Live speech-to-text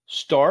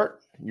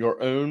Start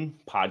your own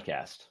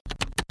podcast.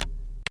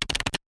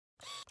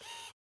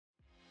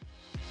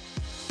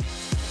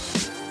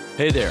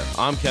 Hey there,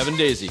 I'm Kevin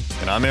Daisy.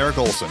 And I'm Eric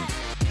Olson.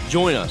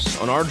 Join us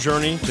on our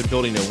journey to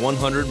building a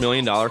 $100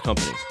 million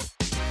company.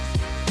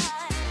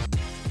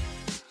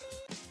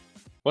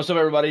 What's up,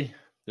 everybody?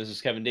 This is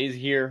Kevin Daisy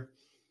here.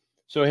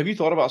 So have you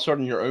thought about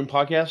starting your own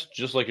podcast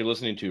just like you're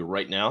listening to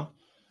right now?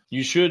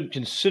 You should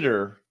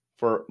consider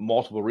for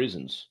multiple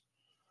reasons.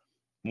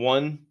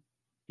 One,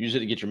 use it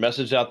to get your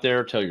message out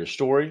there, tell your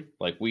story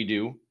like we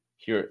do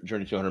here at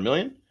Journey to 100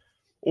 Million.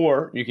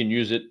 Or you can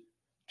use it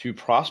to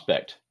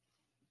prospect.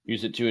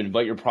 Use it to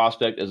invite your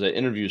prospect as an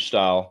interview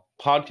style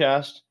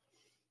podcast.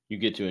 You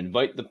get to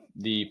invite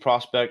the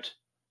prospect,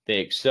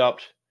 they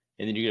accept,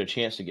 and then you get a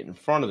chance to get in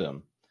front of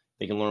them.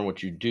 They can learn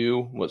what you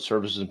do, what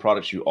services and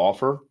products you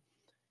offer,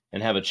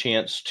 and have a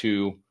chance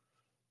to,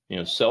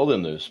 sell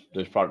them those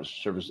products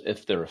and services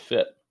if they're a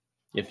fit.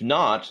 If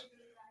not,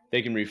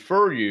 they can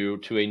refer you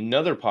to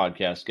another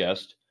podcast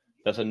guest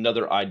that's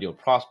another ideal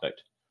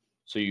prospect.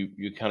 So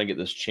you kind of get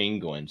this chain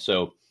going.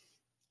 So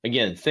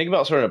again, think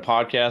about starting a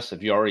podcast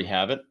if you already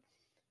have it.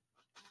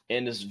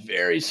 And it's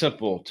very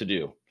simple to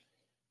do.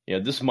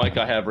 This mic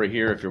I have right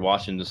here, if you're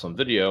watching this on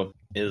video,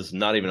 is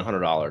not even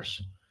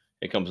 $100.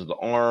 It comes with the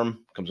arm,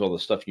 comes with all the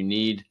stuff you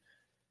need.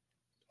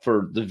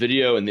 For the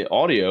video and the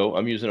audio,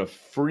 I'm using a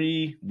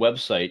free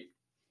website,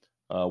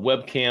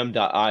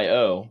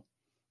 webcam.io,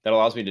 that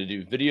allows me to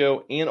do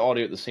video and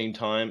audio at the same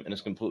time, and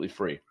it's completely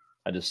free.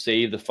 I just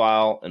save the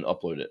file and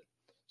upload it.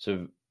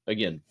 So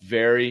again,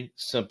 very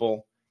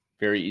simple,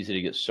 very easy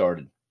to get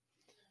started.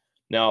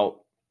 Now,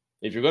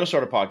 if you're going to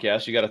start a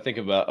podcast, you got to think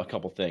about a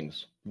couple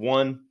things.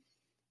 One,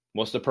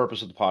 what's the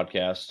purpose of the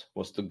podcast?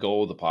 What's the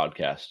goal of the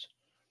podcast?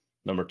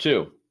 Number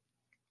two,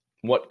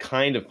 what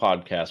kind of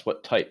podcast?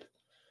 What type?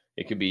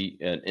 It could be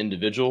an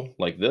individual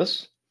like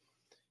this.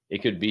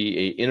 It could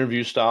be an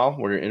interview style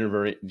where you're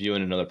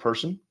interviewing another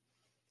person.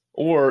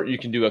 Or you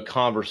can do a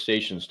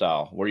conversation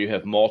style where you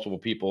have multiple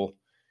people,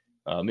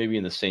 maybe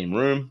in the same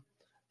room,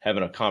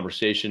 having a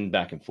conversation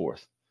back and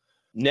forth.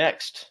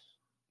 Next,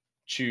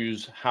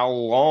 choose how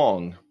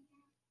long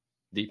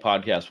the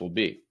podcast will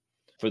be.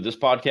 For this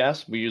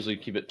podcast, we usually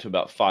keep it to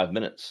about 5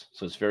 minutes.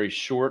 So it's very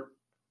short,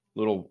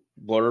 little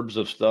blurbs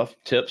of stuff,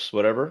 tips,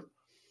 whatever.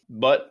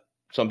 But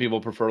some people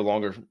prefer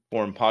longer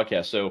form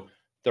podcasts. So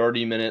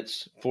 30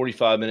 minutes,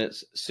 45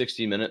 minutes,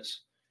 60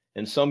 minutes,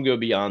 and some go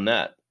beyond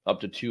that, up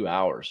to 2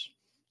 hours.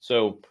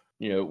 So,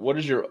 what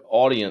does your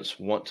audience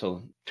want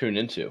to tune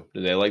into?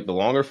 Do they like the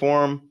longer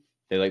form?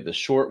 They like the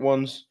short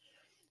ones?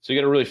 So you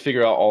got to really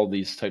figure out all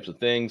these types of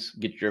things,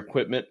 get your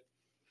equipment.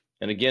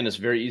 And again, it's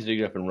very easy to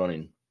get up and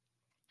running.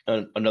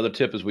 Another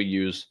tip is we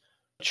use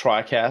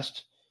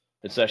TriCast.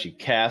 It's actually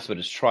Cast, but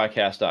it's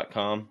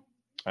TriCast.com,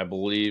 I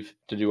believe,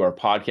 to do our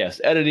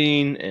podcast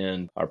editing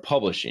and our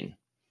publishing.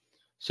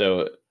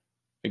 So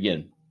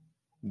again,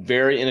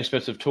 very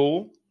inexpensive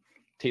tool.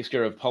 Takes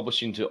care of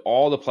publishing to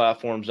all the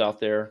platforms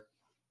out there,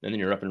 and then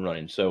you're up and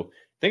running. So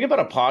think about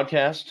a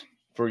podcast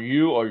for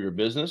you or your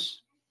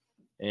business.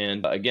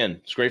 And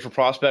again, it's great for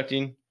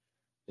prospecting.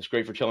 It's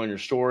great for telling your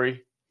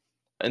story.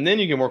 And then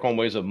you can work on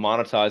ways of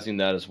monetizing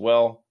that as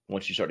well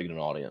once you start to get an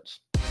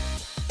audience.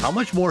 How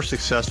much more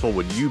successful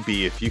would you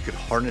be if you could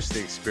harness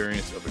the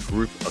experience of a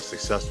group of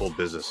successful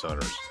business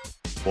owners?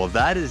 Well,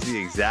 that is the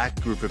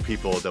exact group of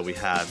people that we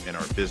have in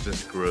our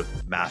Business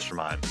Growth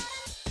Mastermind.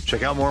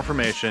 Check out more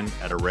information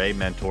at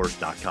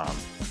arraymentors.com.